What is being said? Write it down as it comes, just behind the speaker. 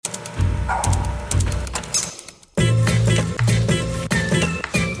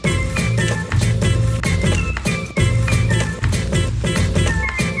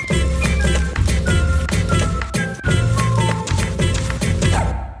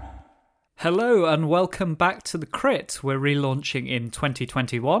Hello and welcome back to The Crit. We're relaunching in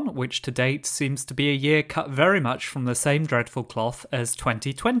 2021, which to date seems to be a year cut very much from the same dreadful cloth as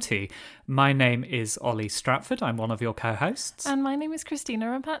 2020. My name is Ollie Stratford, I'm one of your co-hosts. And my name is Christina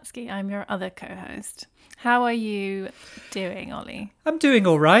Rapatsky, I'm your other co-host. How are you doing, Ollie? I'm doing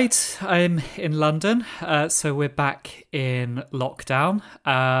all right. I'm in London, so we're back in lockdown.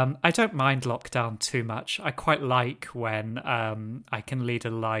 I don't mind lockdown too much. I quite like when I can lead a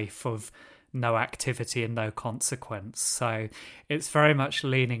life of no activity and no consequence. So it's very much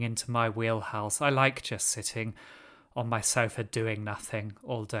leaning into my wheelhouse. I like just sitting on my sofa doing nothing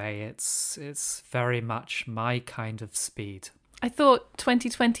all day. It's very much my kind of speed. I thought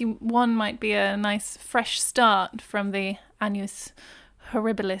 2021 might be a nice fresh start from the annus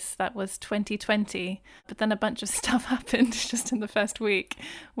horribilis that was 2020. But then a bunch of stuff happened just in the first week.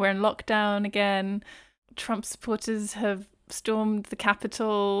 We're in lockdown again. Trump supporters have stormed the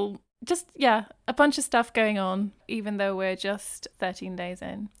Capitol. A bunch of stuff going on, even though we're just 13 days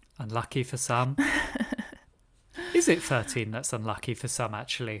in. Unlucky for some. Is it 13 that's unlucky for some,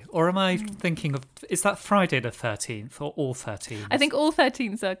 actually? Or am I thinking of... Is that Friday the 13th or all 13s? I think all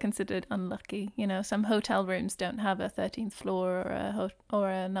 13s are considered unlucky. You know, some hotel rooms don't have a 13th floor or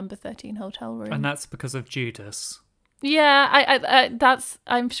a number 13 hotel room. And that's because of Judas. Yeah,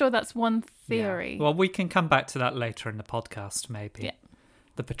 I'm sure that's one theory. Yeah. Well, we can come back to that later in the podcast, maybe. Yeah.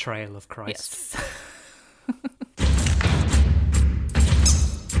 The betrayal of Christ. Yes.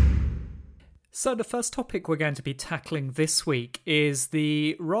 So the first topic we're going to be tackling this week is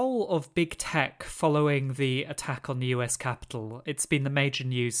the role of big tech following the attack on the US Capitol. It's been the major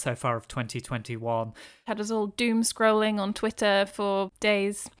news so far of 2021. Had us all doom scrolling on Twitter for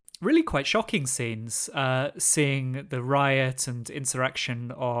days. Really quite shocking scenes, seeing the riot and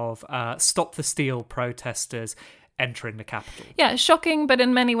insurrection of Stop the Steal protesters entering the Capitol. Yeah, shocking, but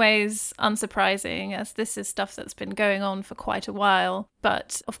in many ways unsurprising, as this is stuff that's been going on for quite a while.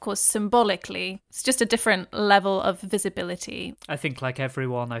 But of course, symbolically, it's just a different level of visibility. I think, like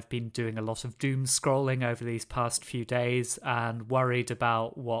everyone, I've been doing a lot of doom scrolling over these past few days and worried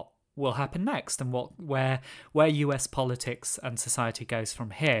about what will happen next and where US politics and society goes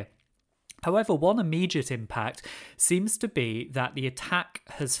from here. However, one immediate impact seems to be that the attack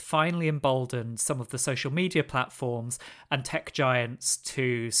has finally emboldened some of the social media platforms and tech giants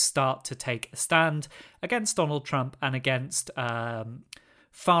to start to take a stand against Donald Trump and against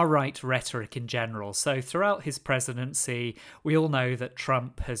far-right rhetoric in general. So throughout his presidency, we all know that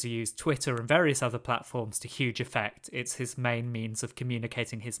Trump has used Twitter and various other platforms to huge effect. It's his main means of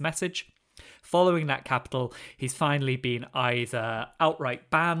communicating his message. Following that Capitol, he's finally been either outright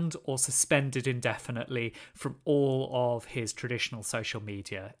banned or suspended indefinitely from all of his traditional social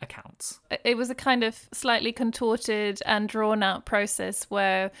media accounts. It was a kind of slightly contorted and drawn-out process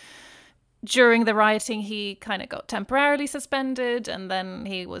where during the rioting, he kind of got temporarily suspended, and then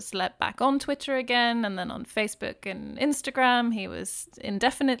he was let back on Twitter again, and then on Facebook and Instagram, he was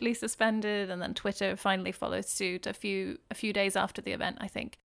indefinitely suspended, and then Twitter finally followed suit a few days after the event, I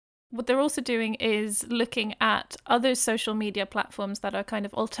think. What they're also doing is looking at other social media platforms that are kind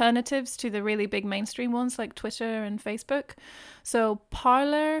of alternatives to the really big mainstream ones like Twitter and Facebook. So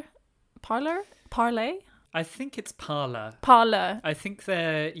Parler? I think it's Parler. I think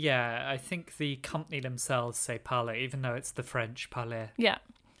I think the company themselves say Parler, even though it's the French Parler. Yeah.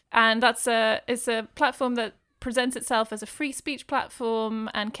 And it's a platform that presents itself as a free speech platform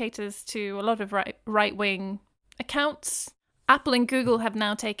and caters to a lot of right-wing accounts. Apple and Google have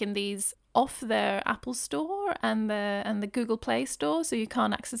now taken these off their Apple Store and the Google Play Store, so you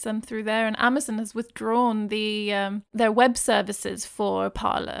can't access them through there. And Amazon has withdrawn their web services for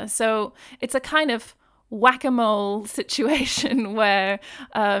Parler. So it's a kind of whack-a-mole situation where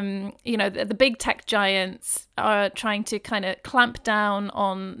the big tech giants are trying to kind of clamp down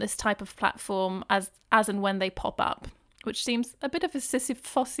on this type of platform as and when they pop up, which seems a bit of a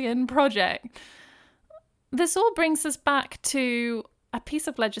Sisyphusian project. This all brings us back to a piece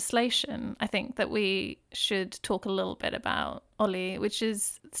of legislation, I think, that we should talk a little bit about, Ollie, which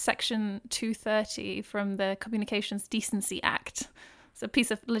is Section 230 from the Communications Decency Act. It's a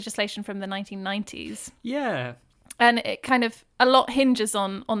piece of legislation from the 1990s. Yeah. And it kind of, a lot hinges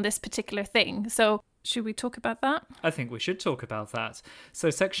on this particular thing. So should we talk about that? I think we should talk about that. So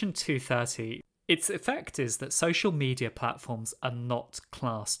Section 230... Its effect is that social media platforms are not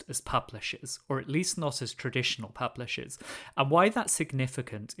classed as publishers, or at least not as traditional publishers. And why that's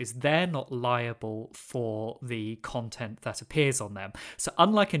significant is they're not liable for the content that appears on them. So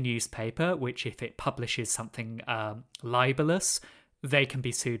unlike a newspaper, which if it publishes something libelous, they can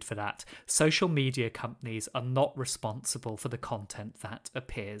be sued for that. Social media companies are not responsible for the content that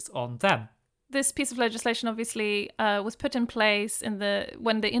appears on them. This piece of legislation obviously was put in place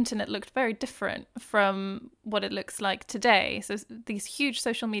when the internet looked very different from what it looks like today. So these huge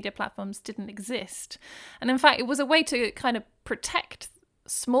social media platforms didn't exist. And in fact, it was a way to kind of protect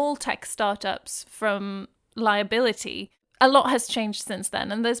small tech startups from liability. A lot has changed since then.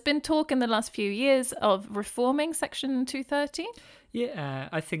 And there's been talk in the last few years of reforming Section 230. Yeah,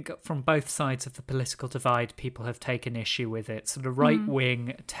 I think from both sides of the political divide, people have taken issue with it. So the right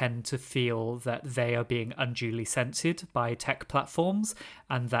wing tend to feel that they are being unduly censored by tech platforms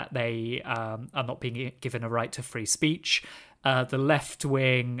and that they are not being given a right to free speech. The left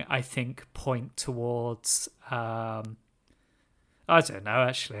wing, I think, point towards... I don't know,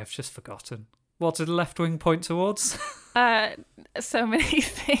 actually, I've just forgotten. What did the left wing point towards? So many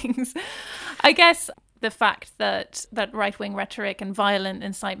things. I guess the fact that right-wing rhetoric and violent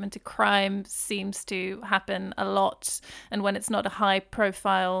incitement to crime seems to happen a lot. And when it's not a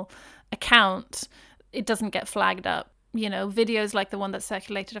high-profile account, it doesn't get flagged up. You know, videos like the one that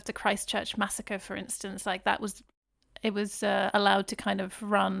circulated after Christchurch massacre, for instance, like that was allowed to kind of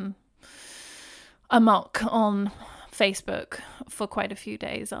run amok on Facebook for quite a few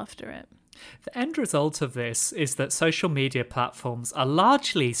days after it. The end result of this is that social media platforms are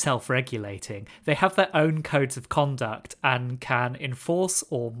largely self-regulating. They have their own codes of conduct and can enforce,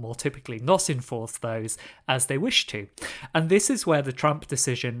 or more typically not enforce, those as they wish to. And this is where the Trump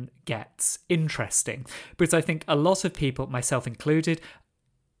decision gets interesting, because I think a lot of people, myself included,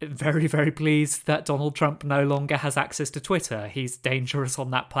 very, very pleased that Donald Trump no longer has access to Twitter. He's dangerous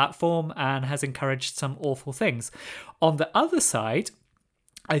on that platform and has encouraged some awful things. On the other side,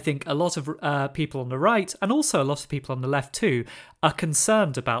 I think a lot of people on the right, and also a lot of people on the left too, are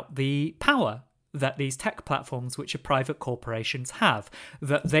concerned about the power that these tech platforms, which are private corporations, have,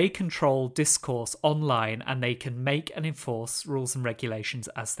 that they control discourse online and they can make and enforce rules and regulations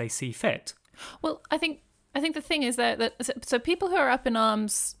as they see fit. Well, I think the thing is that so people who are up in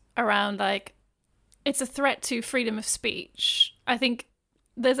arms around, like, it's a threat to freedom of speech, I think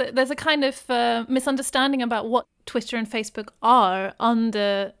there's a kind of misunderstanding about what Twitter and Facebook are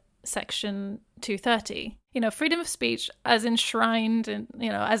under Section 230. You know, freedom of speech, as enshrined in, you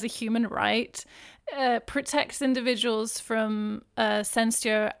know, as a human right, protects individuals from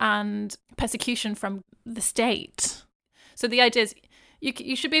censure and persecution from the state. So the idea is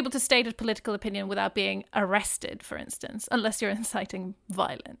you should be able to state a political opinion without being arrested, for instance, unless you're inciting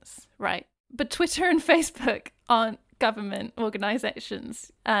violence, right? But Twitter and Facebook aren't government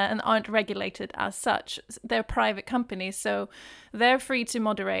organizations and aren't regulated as such. They're private companies, so they're free to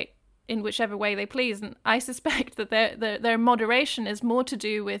moderate in whichever way they please. And I suspect that their moderation is more to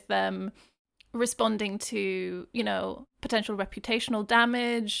do with them responding to, you know, potential reputational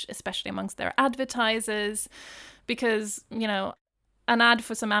damage, especially amongst their advertisers, because, you know, an ad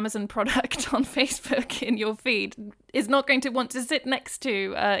for some Amazon product on Facebook in your feed is not going to want to sit next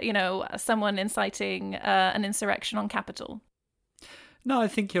to, someone inciting an insurrection on Capitol. No, I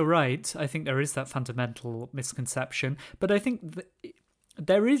think you're right. I think there is that fundamental misconception. But I think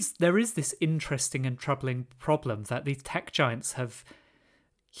there is this interesting and troubling problem that these tech giants have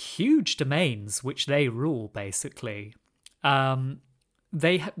huge domains which they rule, basically.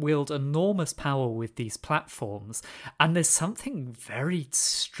 They wield enormous power with these platforms, and there's something very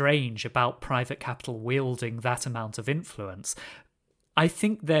strange about private capital wielding that amount of influence. I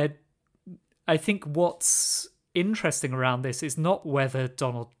think what's interesting around this is not whether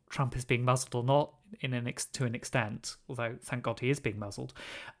Donald Trump is being muzzled or not to an extent, although thank God he is being muzzled.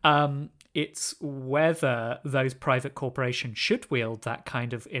 It's whether those private corporations should wield that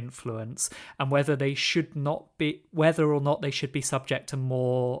kind of influence, and whether or not they should be subject to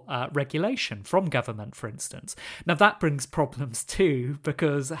more regulation from government, for instance. Now that brings problems too,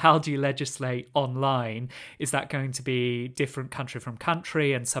 because how do you legislate online? Is that going to be different country from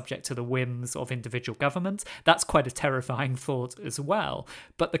country and subject to the whims of individual governments? That's quite a terrifying thought as well.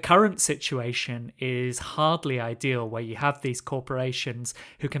 But the current situation is hardly ideal, where you have these corporations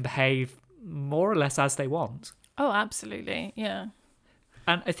who can behave more or less as they want. Oh, absolutely, yeah.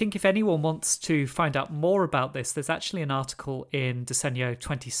 And I think if anyone wants to find out more about this, there's actually an article in Desenio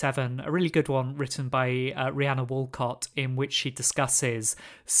 27, a really good one written by Rhianna Walcott, in which she discusses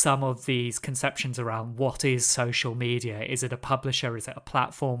some of these conceptions around what is social media. Is it a publisher? Is it a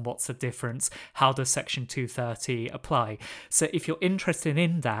platform? What's the difference? How does Section 230 apply? So if you're interested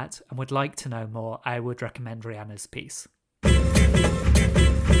in that and would like to know more, I would recommend Rhianna's piece.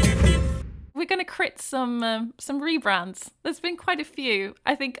 We're going to crit some rebrands. There's been quite a few.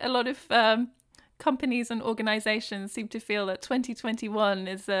 I think a lot of companies and organizations seem to feel that 2021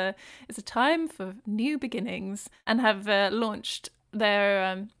 is a time for new beginnings and have launched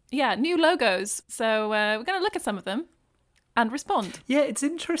their new logos. So we're going to look at some of them and respond. Yeah, it's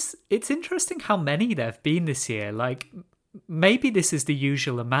interesting how many there have been this year. Like, maybe this is the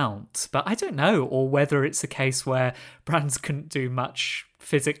usual amount, but I don't know, or whether it's a case where brands couldn't do much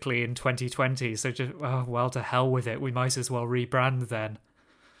physically in 2020, so just, oh, well, to hell with it. We might as well rebrand then.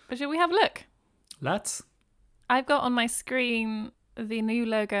 But should we have a look? Let's. I've got on my screen the new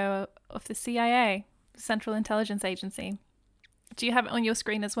logo of the CIA, Central Intelligence Agency. Do you have it on your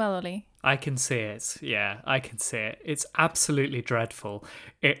screen as well, Ollie? I can see it. Yeah, I can see it. It's absolutely dreadful.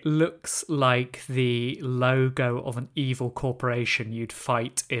 It looks like the logo of an evil corporation you'd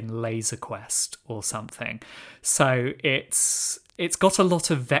fight in Laser Quest or something. So it's got a lot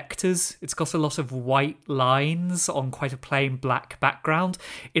of vectors. It's got a lot of white lines on quite a plain black background.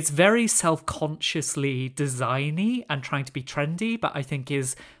 It's very self-consciously designy and trying to be trendy, but I think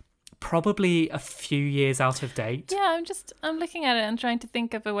is probably a few years out of date. Yeah, I'm looking at it and trying to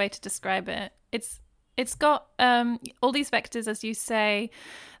think of a way to describe it. It's got all these vectors, as you say.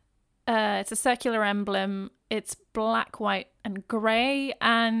 It's a circular emblem. It's black, white, and grey,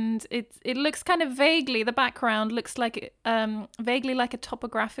 and it looks kind of vaguely. The background looks like vaguely like a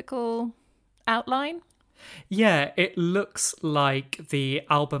topographical outline. Yeah, it looks like the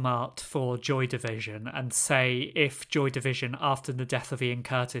album art for Joy Division, and say if Joy Division, after the death of Ian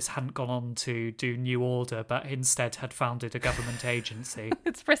Curtis, hadn't gone on to do New Order, but instead had founded a government agency.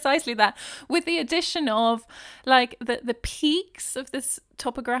 It's precisely that, with the addition of like the peaks of this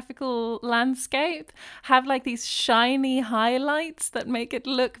topographical landscape have like these shiny highlights that make it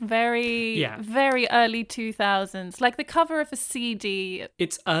look very early 2000s, like the cover of a CD.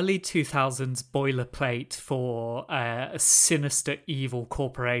 It's early 2000s boilerplate for a sinister evil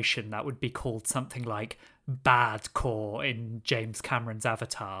corporation that would be called something like Badcore in James Cameron's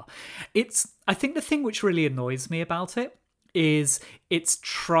Avatar. I think the thing which really annoys me about it is it's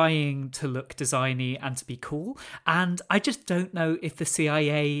trying to look designy and to be cool, and I just don't know if the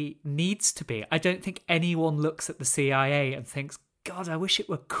CIA needs to be. I don't think anyone looks at the CIA and thinks, God, I wish it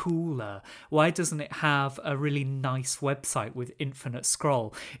were cooler. Why doesn't it have a really nice website with infinite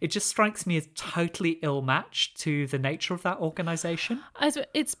scroll? It just strikes me as totally ill-matched to the nature of that organisation.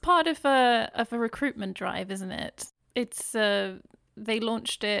 It's part of a recruitment drive, isn't it? It's they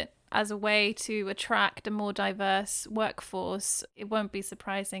launched it as a way to attract a more diverse workforce. It won't be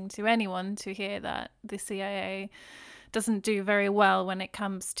surprising to anyone to hear that the CIA doesn't do very well when it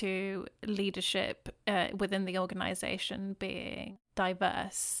comes to leadership within the organization being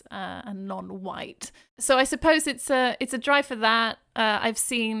diverse and non-white. So I suppose it's a drive for that. I've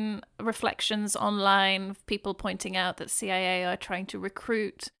seen reflections online of people pointing out that CIA are trying to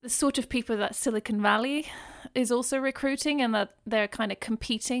recruit the sort of people that Silicon Valley is also recruiting, and that they're kind of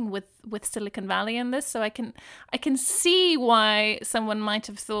competing with Silicon Valley in this. So I can see why someone might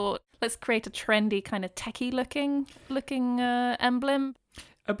have thought, let's create a trendy kind of techie looking emblem.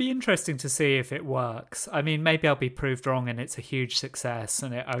 It'd be interesting to see if it works. I mean, maybe I'll be proved wrong and it's a huge success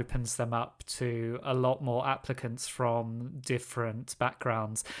and it opens them up to a lot more applicants from different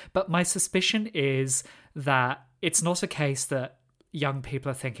backgrounds. But my suspicion is that it's not a case that young people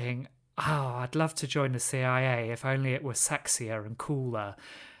are thinking, oh, I'd love to join the CIA if only it were sexier and cooler.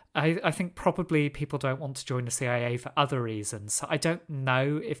 I think probably people don't want to join the CIA for other reasons. So I don't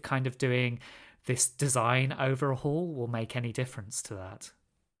know if kind of doing this design overhaul will make any difference to that.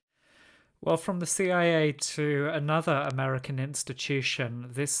 Well, from the CIA to another American institution,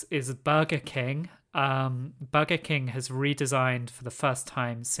 this is Burger King. Burger King has redesigned for the first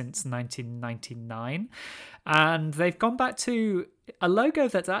time since 1999, and they've gone back to a logo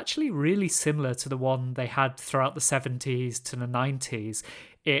that's actually really similar to the one they had throughout the 70s to the 90s.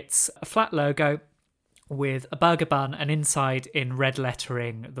 It's a flat logo with a burger bun, and inside in red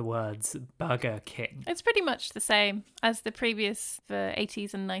lettering the words Burger King. It's pretty much the same as the previous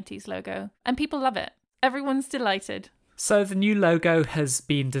 80s and 90s logo, and people love it. Everyone's delighted. So the new logo has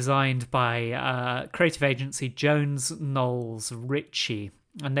been designed by creative agency Jones Knowles Ritchie,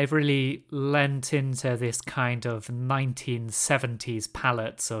 and they've really lent into this kind of 1970s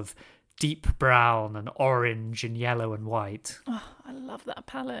palettes of deep brown and orange and yellow and white. Oh, I love that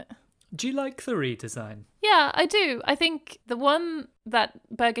palette. Do you like the redesign? Yeah, I do. I think the one that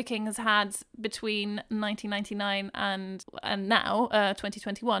Burger King has had between 1999 and now,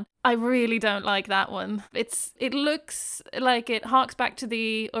 2021, I really don't like that one. It looks like it harks back to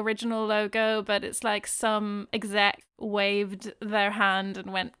the original logo, but it's like some exec waved their hand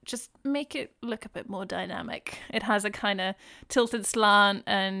and went, just make it look a bit more dynamic. It has a kind of tilted slant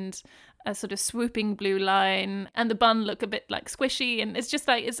and a sort of swooping blue line, and the bun look a bit like squishy, and it's just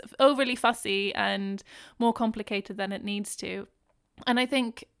like it's overly fussy and more complicated than it needs to. And I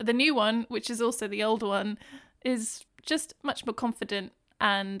think the new one, which is also the old one, is just much more confident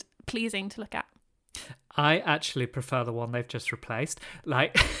and pleasing to look at. I actually prefer the one they've just replaced.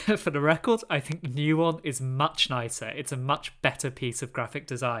 Like, for the record, I think the new one is much nicer. It's a much better piece of graphic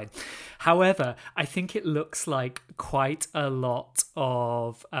design. However, I think it looks like quite a lot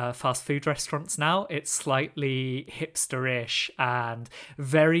of fast food restaurants now. It's slightly hipster-ish and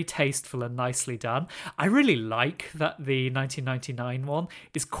very tasteful and nicely done. I really like that the 1999 one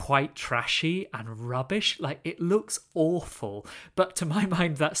is quite trashy and rubbish. Like, it looks awful. But to my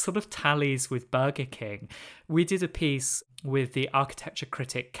mind, that sort of tallies with Burger King. We did a piece with the architecture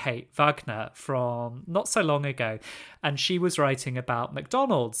critic Kate Wagner from not so long ago, and she was writing about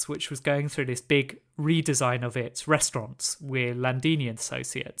McDonald's, which was going through this big redesign of its restaurants with Landini and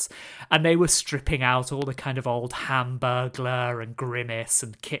Associates, and they were stripping out all the kind of old Hamburglar and Grimace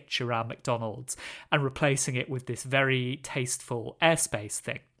and kitsch around McDonald's and replacing it with this very tasteful airspace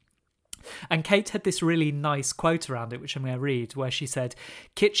thing. And Kate had this really nice quote around it, which I'm going to read, where she said,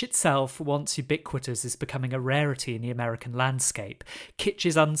 "Kitsch itself, once ubiquitous, is becoming a rarity in the American landscape. Kitsch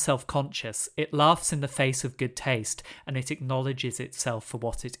is unself-conscious. It laughs in the face of good taste, and it acknowledges itself for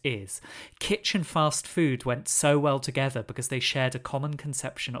what it is. Kitsch and fast food went so well together because they shared a common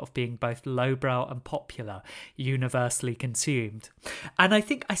conception of being both lowbrow and popular, universally consumed." And I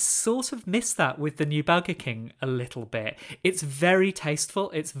think I sort of miss that with the new Burger King a little bit. It's very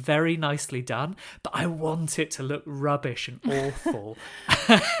tasteful. It's very nicely done, but I want it to look rubbish and awful.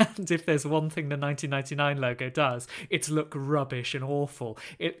 And if there's one thing the 1999 logo does, it's look rubbish and awful.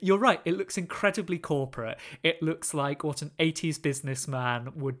 You're right, it looks incredibly corporate. It looks like what an 80s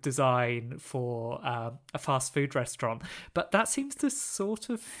businessman would design for a fast food restaurant, but that seems to sort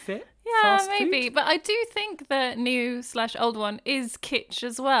of fit. Yeah, maybe. But I do think the new/old one is kitsch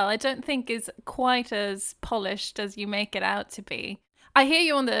as well. I don't think is quite as polished as you make it out to be. I hear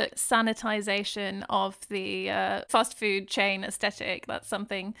you on the sanitization of the fast food chain aesthetic. That's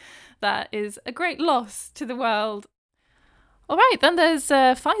something that is a great loss to the world. All right, then there's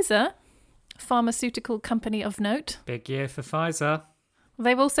Pfizer, pharmaceutical company of note. Big year for Pfizer.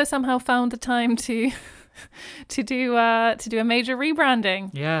 They've also somehow found the time to do a major rebranding.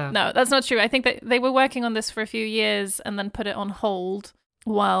 Yeah. No, that's not true. I think that they were working on this for a few years and then put it on hold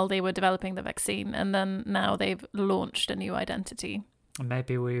while they were developing the vaccine, and then now they've launched a new identity.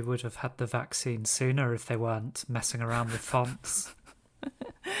 Maybe we would have had the vaccine sooner if they weren't messing around with fonts.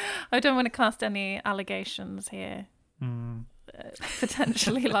 I don't want to cast any allegations here.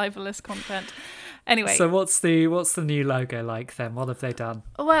 Potentially libelous content. Anyway. So what's the new logo like then? What have they done?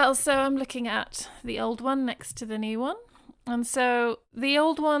 Well, so I'm looking at the old one next to the new one. And so the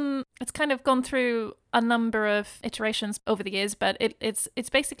old one, it's kind of gone through a number of iterations over the years, but it's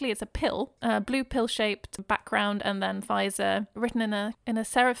basically a pill, a blue pill-shaped background, and then Pfizer written in a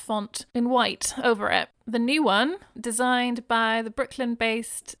serif font in white over it. The new one, designed by the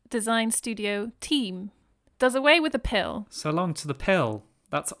Brooklyn-based design studio Team, does away with the pill. So long to the pill.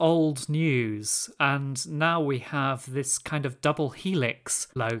 That's old news. And now we have this kind of double helix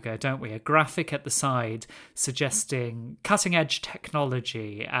logo, don't we? A graphic at the side suggesting cutting-edge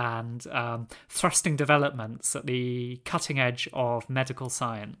technology and thrusting developments at the cutting edge of medical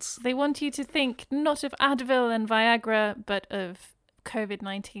science. They want you to think not of Advil and Viagra, but of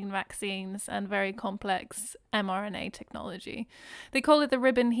COVID-19 vaccines and very complex mRNA technology. They call it the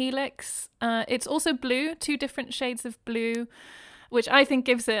ribbon helix. It's also blue, 2 different shades of blue, which I think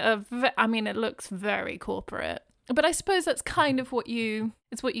gives it it looks very corporate. But I suppose that's kind of what you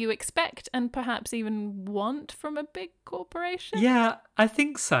expect and perhaps even want from a big corporation. Yeah, I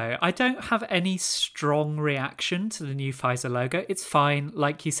think so. I don't have any strong reaction to the new Pfizer logo. It's fine.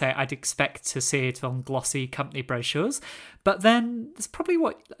 Like you say, I'd expect to see it on glossy company brochures. But then it's probably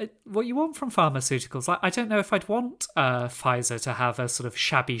what you want from pharmaceuticals. I don't know if I'd want Pfizer to have a sort of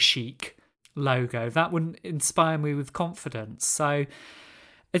shabby chic logo. That wouldn't inspire me with confidence. So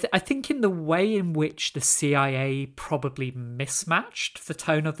I think in the way in which the CIA probably mismatched the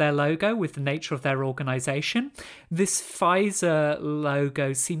tone of their logo with the nature of their organisation, this Pfizer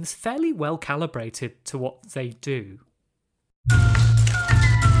logo seems fairly well calibrated to what they do.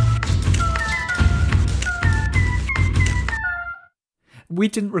 We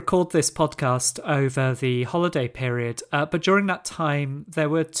didn't record this podcast over the holiday period, but during that time there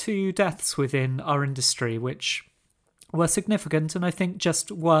were 2 deaths within our industry which were significant and I think just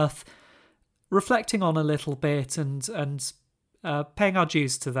worth reflecting on a little bit and paying our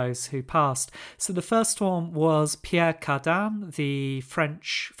dues to those who passed. So the first one was Pierre Cardin, the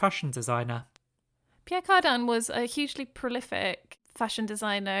French fashion designer. Pierre Cardin was a hugely prolific fashion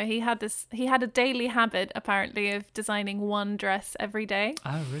designer. He had a daily habit, apparently, of designing one dress every day.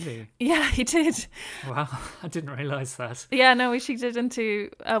 Oh, really? Yeah, he did. Wow, I didn't realise that. Yeah, no, she did into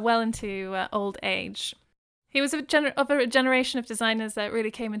old age. He was of a generation of designers that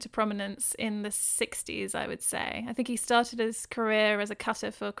really came into prominence in the 60s, I would say. I think he started his career as a cutter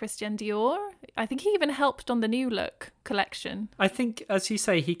for Christian Dior. I think he even helped on the New Look collection. I think, as you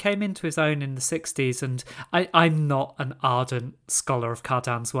say, he came into his own in the 60s, and I'm not an ardent scholar of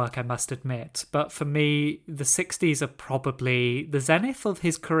Cardin's work, I must admit. But for me, the 60s are probably the zenith of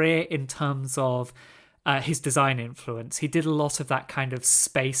his career in terms of his design influence. He did a lot of that kind of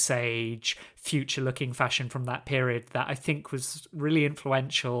space age, future-looking fashion from that period that I think was really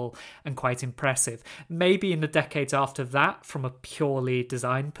influential and quite impressive. Maybe in the decades after that, from a purely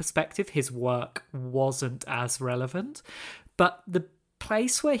design perspective, his work wasn't as relevant. But the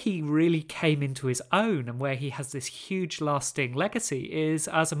place where he really came into his own and where he has this huge lasting legacy is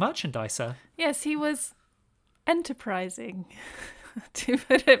as a merchandiser. Yes, he was enterprising. To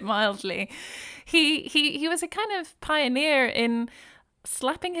put it mildly, he was a kind of pioneer in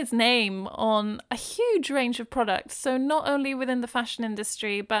slapping his name on a huge range of products. So not only within the fashion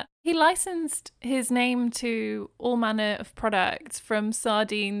industry, but he licensed his name to all manner of products, from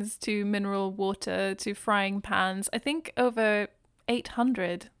sardines to mineral water to frying pans. I think over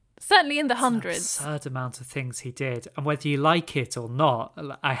 800. Certainly in the hundreds. An absurd amount of things he did. And whether you like it or not,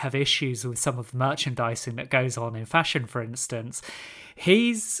 I have issues with some of the merchandising that goes on in fashion, for instance.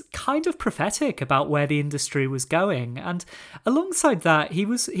 He's kind of prophetic about where the industry was going. And alongside that, he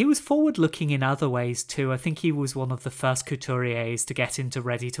was forward-looking in other ways too. I think he was one of the first couturiers to get into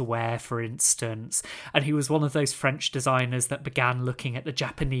ready-to-wear, for instance. And he was one of those French designers that began looking at the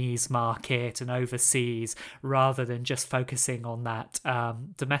Japanese market and overseas rather than just focusing on that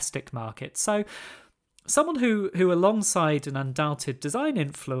domestic market. So someone who alongside an undoubted design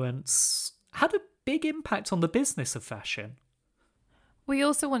influence had a big impact on the business of fashion. We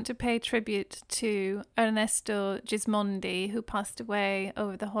also want to pay tribute to Ernesto Gismondi, who passed away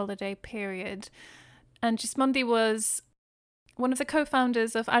over the holiday period. And Gismondi was one of the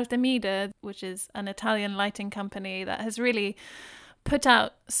co-founders of Artemide, which is an Italian lighting company that has really put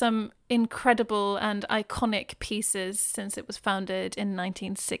out some incredible and iconic pieces since it was founded in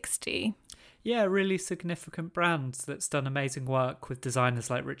 1960. Yeah, a really significant brand that's done amazing work with designers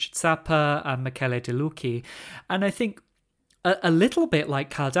like Richard Sapper and Michele De Lucchi. And I think a little bit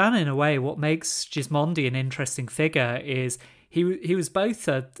like Cardin in a way, what makes Gismondi an interesting figure is he was both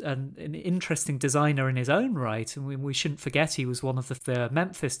an interesting designer in his own right, and we shouldn't forget he was one of the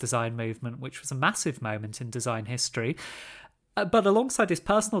Memphis design movement, which was a massive moment in design history. But alongside his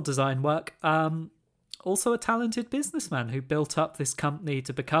personal design work, also a talented businessman who built up this company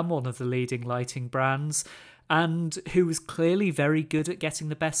to become one of the leading lighting brands, and who was clearly very good at getting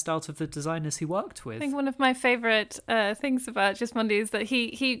the best out of the designers he worked with. I think one of my favourite things about Gismondi is that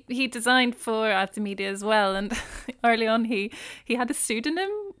he designed for Artemide as well, and early on he had a pseudonym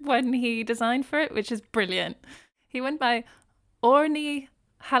when he designed for it, which is brilliant. He went by Orny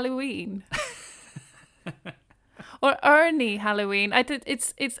Halloween. Or Ernie Halloween.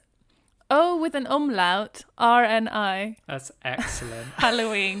 It's O with an umlaut, RNI. That's excellent.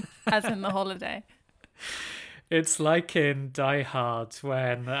 Halloween, as in the holiday. It's like in Die Hard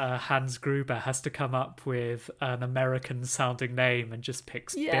when Hans Gruber has to come up with an American-sounding name and just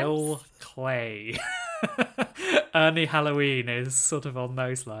picks Bill Clay. Ernie Halloween is sort of on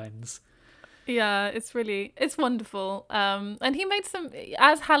those lines. Yeah, it's wonderful. And he made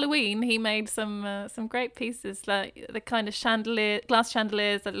as Halloween, he made some great pieces, like the kind of glass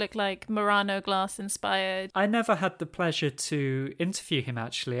chandeliers that look like Murano glass inspired. I never had the pleasure to interview him,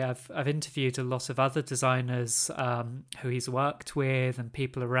 actually. I've interviewed a lot of other designers who he's worked with and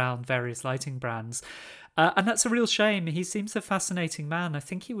people around various lighting brands. And that's a real shame. He seems a fascinating man. I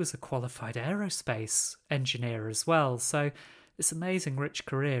think he was a qualified aerospace engineer as well. So it's an amazing, rich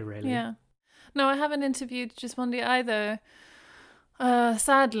career, really. Yeah. No, I haven't interviewed Gismondi either,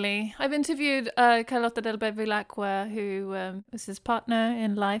 sadly. I've interviewed Carlotta del Bevilacqua, who is his partner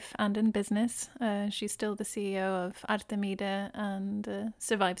in life and in business. She's still the CEO of Artemide and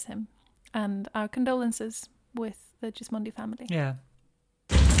survives him. And our condolences with the Gismondi family. Yeah.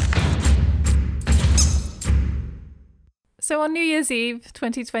 So on New Year's Eve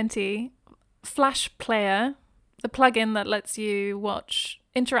 2020, Flash Player, the plugin that lets you watch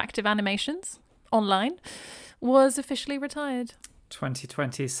interactive animations online, was officially retired.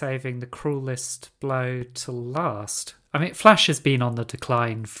 2020 saving the cruelest blow to last. I mean, Flash has been on the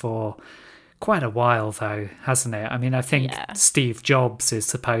decline for quite a while, though, hasn't it? I mean, I think Steve Jobs is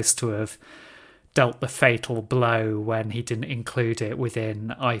supposed to have dealt the fatal blow when he didn't include it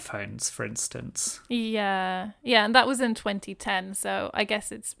within iPhones, for instance. Yeah, and that was in 2010, so I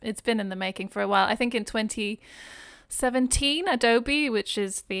guess it's been in the making for a while. I think in 2017, Adobe, which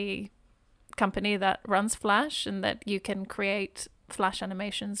is the company that runs Flash and that you can create Flash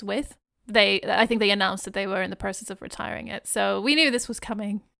animations with, I think they announced that they were in the process of retiring it. So we knew this was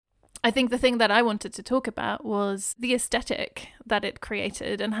coming. I think the thing that I wanted to talk about was the aesthetic that it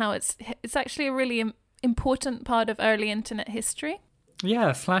created and how it's actually a really important part of early internet history.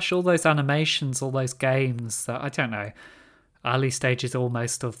 Yeah, Flash, all those animations, all those games that, I don't know, early stages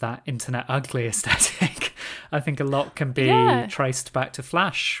almost of that internet ugly aesthetic. I think a lot can be traced back to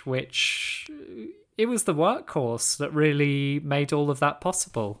Flash, which it was the workhorse that really made all of that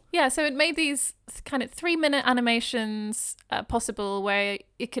possible. Yeah, so it made these kind of 3-minute animations possible where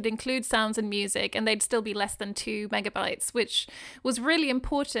it could include sounds and music and they'd still be less than 2 megabytes, which was really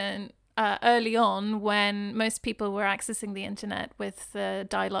important early on when most people were accessing the internet with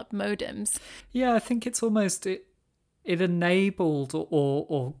dial-up modems. Yeah, I think it's almost... It enabled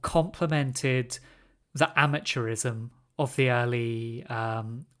or complemented the amateurism of the early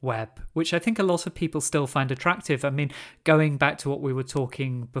web, which I think a lot of people still find attractive. I mean, going back to what we were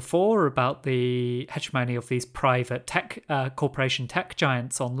talking before about the hegemony of these private tech corporation tech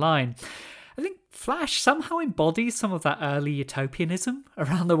giants online, I think Flash somehow embodies some of that early utopianism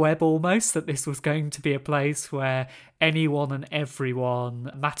around the web almost, that this was going to be a place where anyone and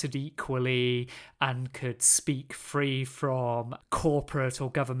everyone mattered equally and could speak free from corporate or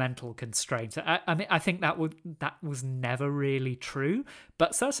governmental constraints. I mean, I think that was never really true,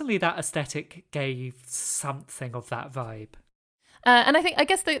 but certainly that aesthetic gave something of that vibe. And I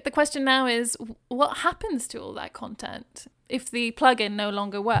guess the question now is, what happens to all that content if the plugin no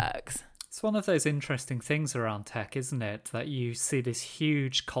longer works? It's one of those interesting things around tech, isn't it? That you see this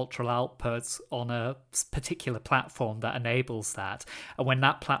huge cultural output on a particular platform that enables that. And when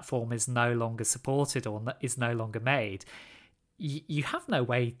that platform is no longer supported or is no longer made, you have no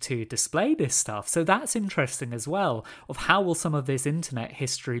way to display this stuff. So that's interesting as well, of how will some of this internet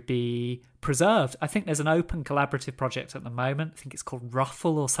history be preserved. I think there's an open collaborative project at the moment, I think it's called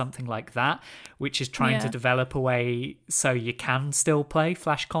Ruffle or something like that, which is trying to develop a way so you can still play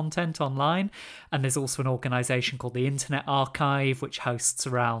Flash content online. And there's also an organisation called the Internet Archive, which hosts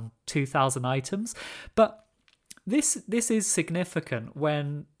around 2,000 items. But this is significant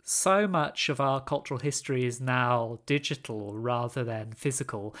when so much of our cultural history is now digital rather than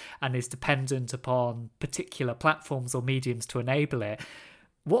physical and is dependent upon particular platforms or mediums to enable it.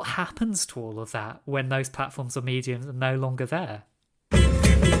 What happens to all of that when those platforms or mediums are no longer there?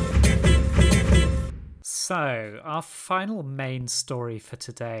 So, our final main story for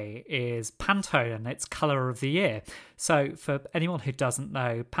today is Pantone and its colour of the year. So, for anyone who doesn't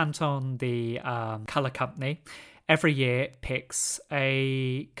know, Pantone, the colour company, every year it picks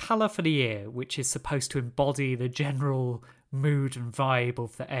a colour for the year, which is supposed to embody the general mood and vibe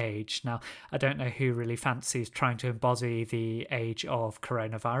of the age. Now, I don't know who really fancies trying to embody the age of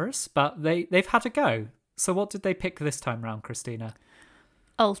coronavirus, but they've had a go. So what did they pick this time round, Christina?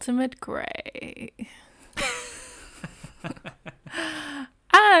 Ultimate grey.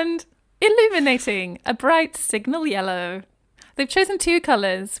 And illuminating, a bright signal yellow. They've chosen 2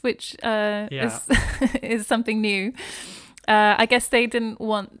 colours, which is something new. I guess they didn't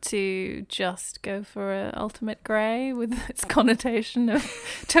want to just go for an ultimate grey with its connotation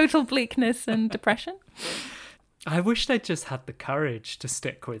of total bleakness and depression. I wish they'd just had the courage to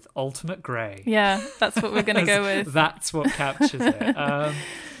stick with ultimate grey. Yeah, that's what we're going to go with. That's what captures it.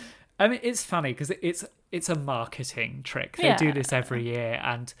 I mean, it's funny because it's a marketing trick. They do this every year,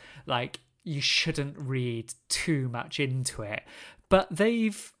 and like, you shouldn't read too much into it. But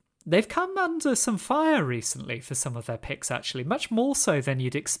they've come under some fire recently for some of their picks, actually, much more so than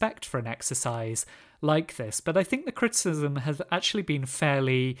you'd expect for an exercise like this. But I think the criticism has actually been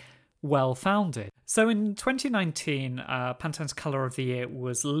fairly well-founded. So in 2019, Pantone's colour of the year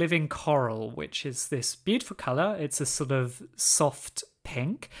was Living Coral, which is this beautiful colour. It's a sort of soft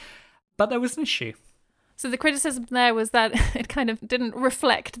pink, but there was an issue. So the criticism there was that it kind of didn't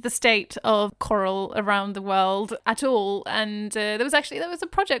reflect the state of coral around the world at all. And there was a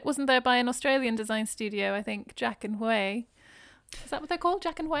project, wasn't there, by an Australian design studio, I think, Jack and Hui. Is that what they're called,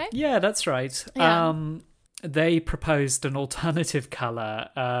 Jack and Hui? Yeah, that's right. Yeah. They proposed an alternative colour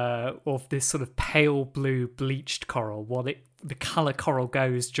of this sort of pale blue bleached coral, the colour coral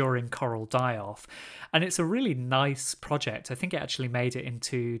goes during coral die-off. And it's a really nice project. I think it actually made it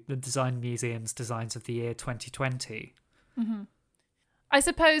into the Design Museum's Designs of the Year 2020. I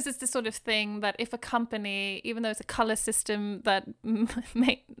suppose it's the sort of thing that if a company, even though it's a color system that,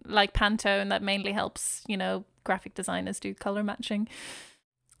 like Pantone, that mainly helps, graphic designers do color matching,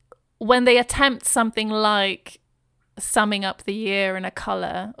 when they attempt something like summing up the year in a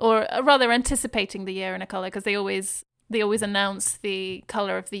color, or rather anticipating the year in a color, because they always announce the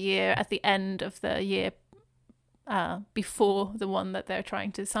color of the year at the end of the year, before the one that they're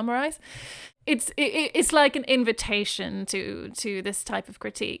trying to summarize. It's like an invitation to this type of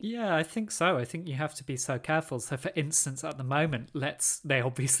critique. Yeah, I think so. I think you have to be so careful. So, for instance, at the moment, they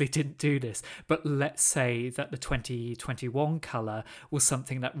obviously didn't do this, but let's say that the 2021 colour was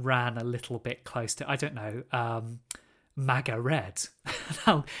something that ran a little bit close to, I don't know, MAGA red.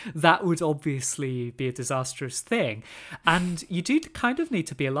 Now, that would obviously be a disastrous thing. And you do kind of need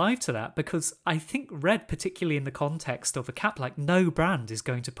to be alive to that, because I think red, particularly in the context of a cap, like no brand is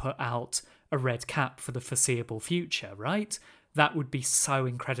going to put out a red cap for the foreseeable future, right? That would be so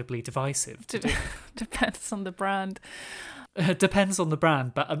incredibly divisive to do. Depends on the brand. Depends on the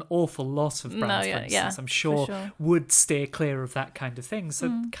brand, but an awful lot of brands, for instance, I'm sure, would steer clear of that kind of thing.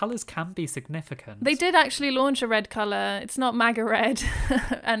 So colours can be significant. They did actually launch a red colour. It's not MAGA red,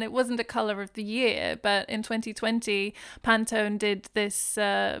 and it wasn't a colour of the year, but in 2020, Pantone did this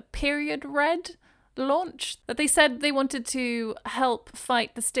period red launch that they said they wanted to help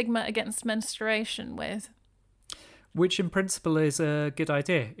fight the stigma against menstruation with. Which in principle is a good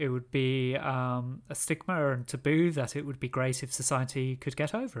idea. It would be a stigma and taboo that it would be great if society could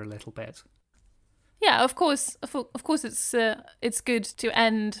get over a little bit. Yeah, of course it's good to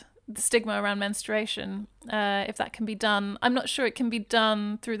end the stigma around menstruation, if that can be done. I'm not sure it can be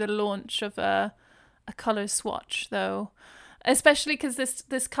done through the launch of a colour swatch, though, especially because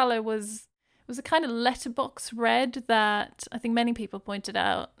this colour was a kind of letterbox red that I think many people pointed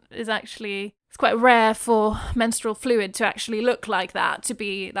out is actually, it's quite rare for menstrual fluid to actually look like that, to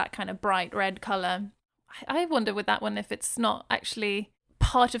be that kind of bright red colour. I wonder with that one if it's not actually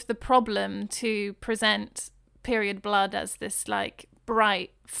part of the problem to present period blood as this like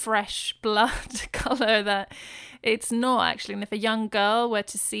bright, fresh blood colour that it's not actually. And if a young girl were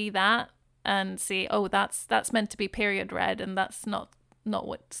to see that and see, oh, that's meant to be period red and that's not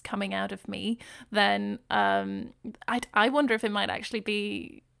what's coming out of me, then I wonder if it might actually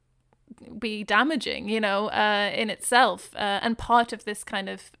be damaging, in itself, and part of this kind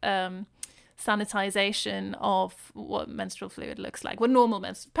of sanitization of what menstrual fluid looks like, what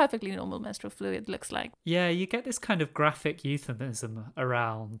perfectly normal menstrual fluid looks like. Yeah, you get this kind of graphic euphemism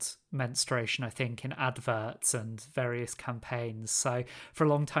around menstruation, I think, in adverts and various campaigns. So for a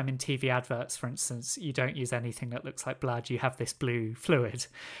long time in TV adverts, for instance, you don't use anything that looks like blood, you have this blue fluid.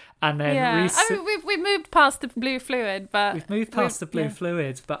 And then we've moved past the blue fluid, but we've moved past the blue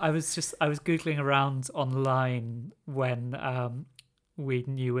fluid, but I was Googling around online when we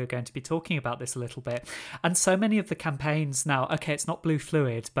knew we were going to be talking about this a little bit. And so many of the campaigns now, okay, it's not blue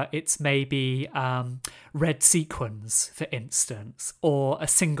fluid, but it's maybe red sequins, for instance, or a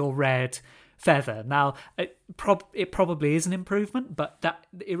single red feather. Now, it probably is an improvement, but that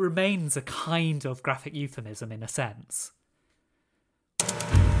it remains a kind of graphic euphemism in a sense.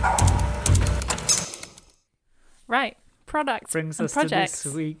 Right. Products brings and us projects. To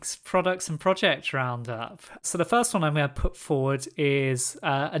this week's products and project roundup. So the first one I'm going to put forward is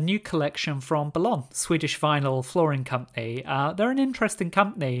a new collection from Bellon, Swedish vinyl flooring company. They're an interesting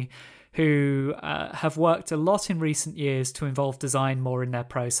company who have worked a lot in recent years to involve design more in their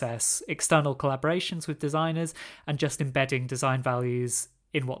process, external collaborations with designers, and just embedding design values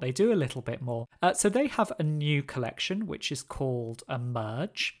in what they do a little bit more. So they have a new collection which is called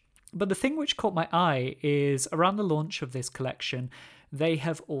Emerge. But the thing which caught my eye is around the launch of this collection, they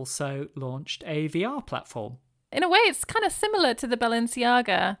have also launched a VR platform. In a way, it's kind of similar to the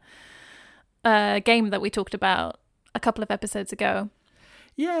Balenciaga game that we talked about a couple of episodes ago.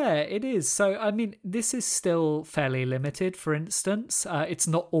 Yeah, it is. So, I mean, this is still fairly limited, for instance. It's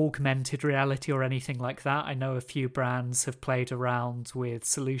not augmented reality or anything like that. I know a few brands have played around with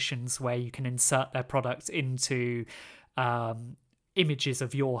solutions where you can insert their products into images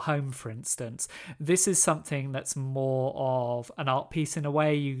of your home, for instance. This is something that's more of an art piece in a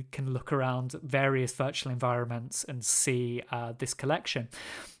way. You can look around various virtual environments and see this collection.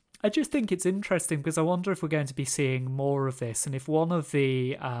 I just think it's interesting because I wonder if we're going to be seeing more of this, and if one of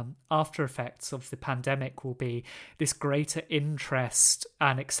the after effects of the pandemic will be this greater interest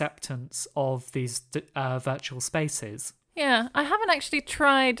and acceptance of these virtual spaces. Yeah, I haven't actually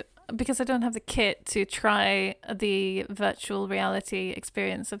tried, because I don't have the kit, to try the virtual reality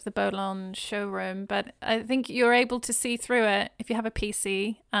experience of the Bellon showroom, but I think you're able to see through it if you have a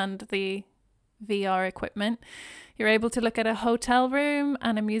PC and the VR equipment. You're able to look at a hotel room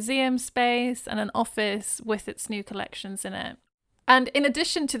and a museum space and an office with its new collections in it. And in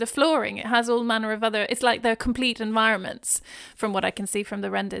addition to the flooring, it has all manner of other, it's like they're complete environments from what I can see from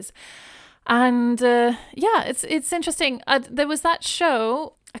the renders. And it's interesting. There was that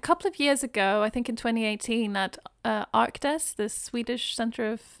show a couple of years ago, I think in 2018, at Arcdes, the Swedish Centre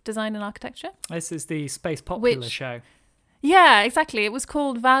of Design and Architecture. This is the Space Popular show. Yeah, exactly. It was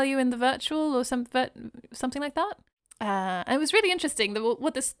called Value in the Virtual or something like that. And it was really interesting.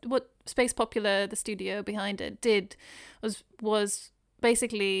 What Space Popular, the studio behind it, did was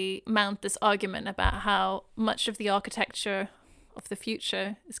basically mount this argument about how much of the architecture of the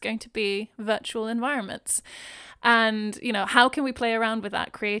future is going to be virtual environments. And, how can we play around with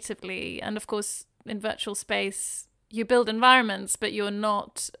that creatively? And of course, in virtual space, you build environments, but you're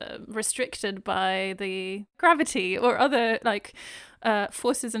not restricted by the gravity or other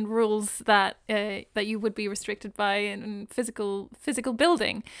forces and rules that you would be restricted by in physical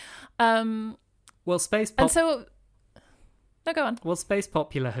building. No, go on. Well, Space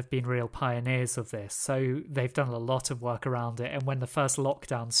Popular have been real pioneers of this, so they've done a lot of work around it. And when the first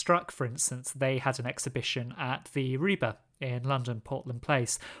lockdown struck, for instance, they had an exhibition at the Reba in London, Portland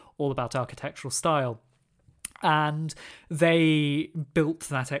Place, all about architectural style. And they built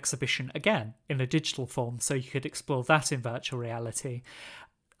that exhibition again in a digital form, so you could explore that in virtual reality.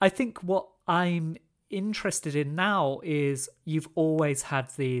 I think what I'm interested in now is you've always had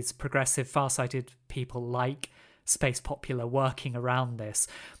these progressive, far-sighted people like Space Popular working around this.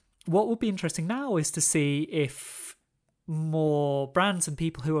 What will be interesting now is to see if more brands and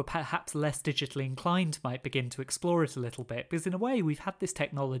people who are perhaps less digitally inclined might begin to explore it a little bit, because in a way we've had this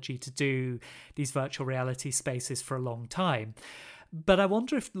technology to do these virtual reality spaces for a long time. But I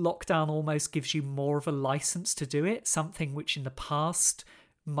wonder if lockdown almost gives you more of a license to do it, something which in the past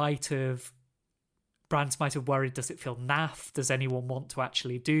brands might have worried, does it feel naff? Does anyone want to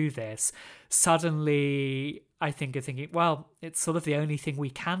actually do this? Suddenly, I think are thinking, well, it's sort of the only thing we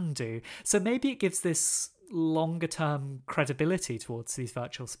can do. So maybe it gives this longer term credibility towards these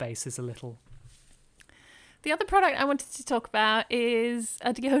virtual spaces a little. The other product I wanted to talk about is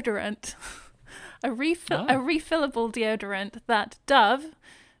a deodorant. a refillable deodorant that Dove,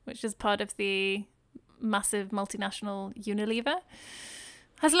 which is part of the massive multinational Unilever,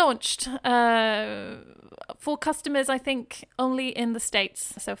 has launched for customers, I think, only in the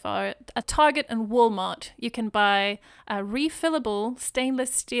States so far. At Target and Walmart, you can buy a refillable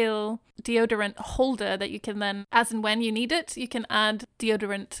stainless steel deodorant holder that you can then, as and when you need it, you can add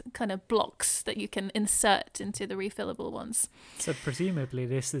deodorant kind of blocks that you can insert into the refillable ones. So presumably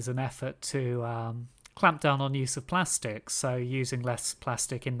this is an effort to clamp down on use of plastic, so using less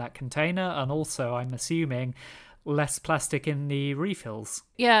plastic in that container, and also, I'm assuming, less plastic in the refills.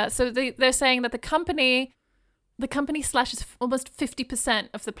 Yeah, so they're saying that the company slashes almost 50%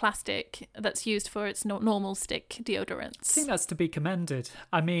 of the plastic that's used for its normal stick deodorants. I think that's to be commended.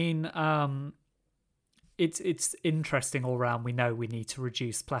 I mean, it's interesting all round. We know we need to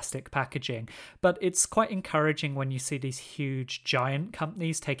reduce plastic packaging, but it's quite encouraging when you see these huge giant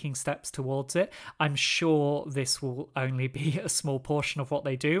companies taking steps towards it. I'm sure this will only be a small portion of what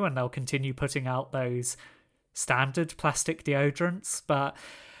they do, and they'll continue putting out those standard plastic deodorants, but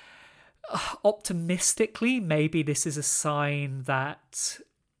optimistically, maybe this is a sign that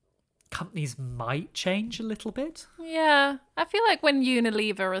companies might change a little bit. Yeah, I feel like when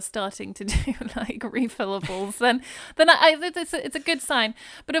Unilever are starting to do like refillables, then it's a good sign.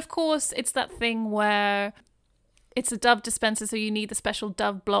 But of course, it's that thing where it's a Dove dispenser, so you need the special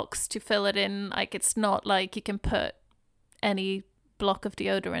Dove blocks to fill it in. Like, it's not like you can put any block of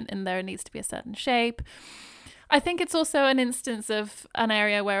deodorant in there. It needs to be a certain shape. I think it's also an instance of an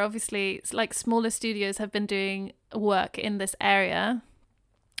area where obviously like smaller studios have been doing work in this area,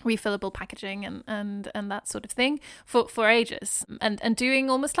 refillable packaging and that sort of thing for ages, and doing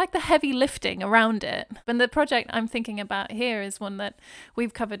almost like the heavy lifting around it. And the project I'm thinking about here is one that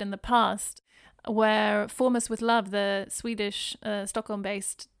we've covered in the past, where Formas with Love, the Swedish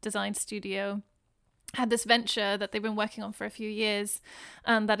Stockholm-based design studio, had this venture that they've been working on for a few years,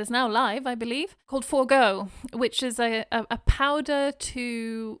 and that is now live, I believe, called Forgo, which is a powder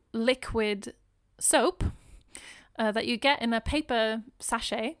to liquid soap that you get in a paper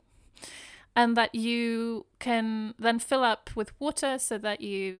sachet, and that you can then fill up with water so that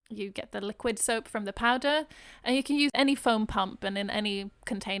you get the liquid soap from the powder, and you can use any foam pump and in any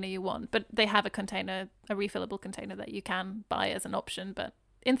container you want. But they have a refillable container that you can buy as an option, but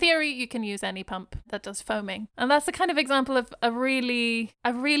in theory, you can use any pump that does foaming. And that's a kind of example of a really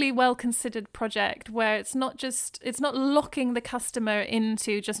well-considered project where it's not locking the customer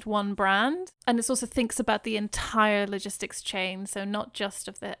into just one brand. And it also thinks about the entire logistics chain. So not just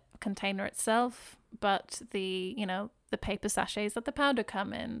of the container itself, but the paper sachets that the powder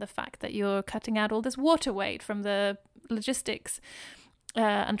come in, the fact that you're cutting out all this water weight from the logistics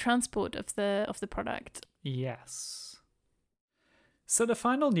and transport of the product. Yes. So the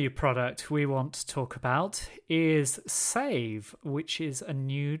final new product we want to talk about is Save, which is a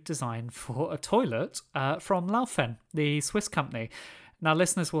new design for a toilet from Laufen, the Swiss company. Now,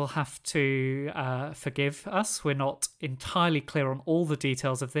 listeners will have to forgive us. We're not entirely clear on all the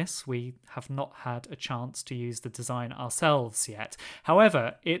details of this. We have not had a chance to use the design ourselves yet.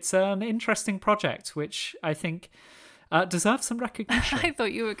 However, it's an interesting project, which I think deserves some recognition. I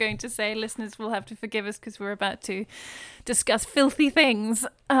thought you were going to say listeners will have to forgive us because we're about to discuss filthy things.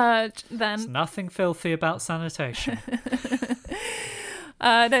 Then There's nothing filthy about sanitation.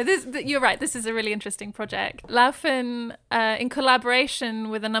 No, you're right. This is a really interesting project. Laufen, in collaboration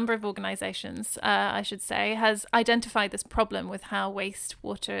with a number of organizations, I should say, has identified this problem with how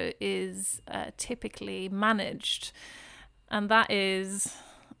wastewater is typically managed. And that is...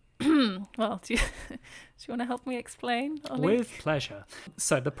 well, do you want to help me explain, Ollie? With pleasure.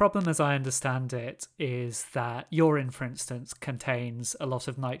 So the problem, as I understand it, is that urine, for instance, contains a lot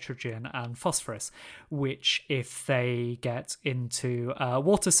of nitrogen and phosphorus, which, if they get into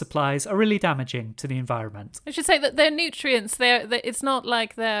water supplies, are really damaging to the environment. I should say that they're nutrients. It's not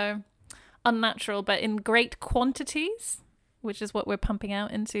like they're unnatural, but in great quantities, which is what we're pumping out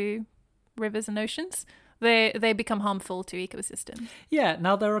into rivers and oceans. They become harmful to ecosystems. Yeah,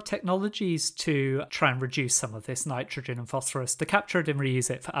 now there are technologies to try and reduce some of this nitrogen and phosphorus, to capture it and reuse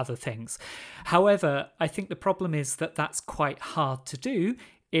it for other things. However, I think the problem is that that's quite hard to do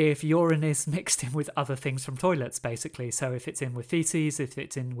if urine is mixed in with other things from toilets, basically. So if it's in with feces, if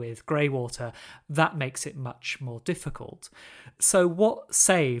it's in with grey water, that makes it much more difficult. So what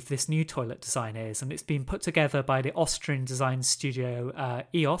Save, this new toilet design, is, and it's been put together by the Austrian design studio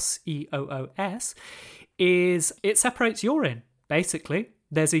EOS, E-O-O-S, is it separates urine, basically.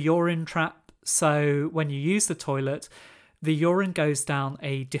 There's a urine trap, so when you use the toilet, the urine goes down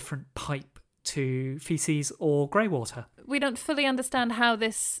a different pipe to feces or grey water. We don't fully understand how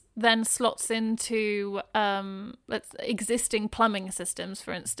this then slots into existing plumbing systems,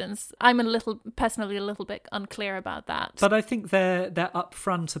 for instance. I'm personally a little bit unclear about that. But I think they're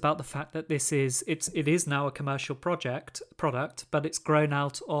upfront about the fact that it is now a commercial product, but it's grown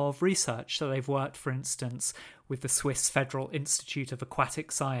out of research. So they've worked, for instance, with the Swiss Federal Institute of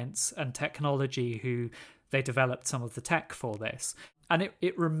Aquatic Science and Technology, who they developed some of the tech for this. And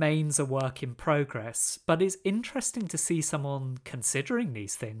it remains a work in progress, but it's interesting to see someone considering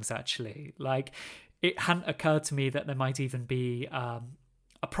these things, actually. Like, it hadn't occurred to me that there might even be a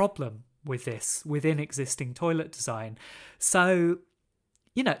problem with this within existing toilet design. So,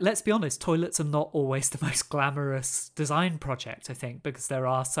 let's be honest, toilets are not always the most glamorous design project, I think, because there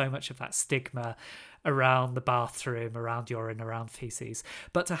are so much of that stigma around the bathroom, around urine, around feces.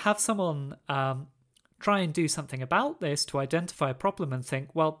 But to have someone... try and do something about this, to identify a problem and think,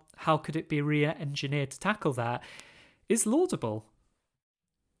 well, how could it be re-engineered to tackle that, is laudable.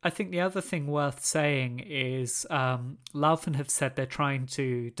 I think the other thing worth saying is Laufen have said they're trying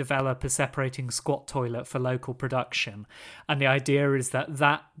to develop a separating squat toilet for local production. And the idea is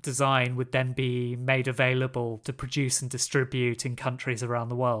that design would then be made available to produce and distribute in countries around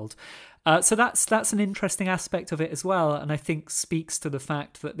the world. So that's an interesting aspect of it as well, and I think speaks to the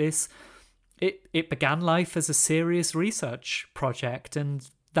fact that this... It began life as a serious research project, and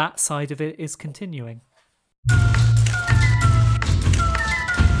that side of it is continuing.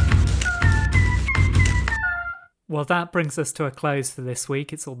 Well, that brings us to a close for this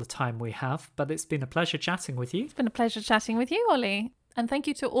week. It's all the time we have, but it's been a pleasure chatting with you. It's been a pleasure chatting with you, Ollie. And thank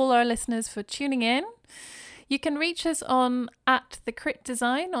you to all our listeners for tuning in. You can reach us on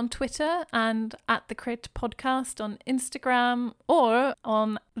 @thecritdesign on Twitter and @thecritpodcast on Instagram, or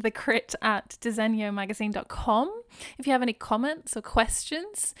on thecrit@disegnomagazine.com. If you have any comments or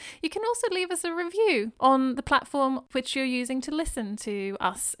questions, you can also leave us a review on the platform which you're using to listen to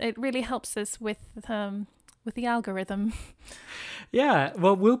us. It really helps us with the algorithm. Yeah,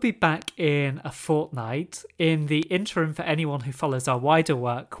 well, we'll be back in a fortnight. In the interim, for anyone who follows our wider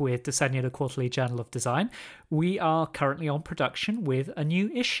work with Disegno, the Quarterly Journal of Design, we are currently on production with a new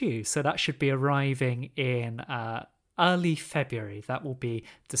issue. So that should be arriving in early February. That will be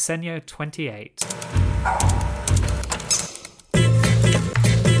Disegno 28.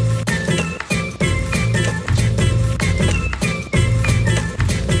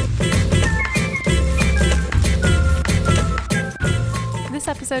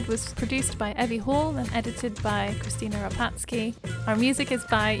 episode was produced by Evie Hall and edited by Christina Rapatsky. Our music is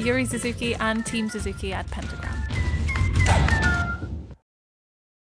by Yuri Suzuki and Team Suzuki at Pentagram.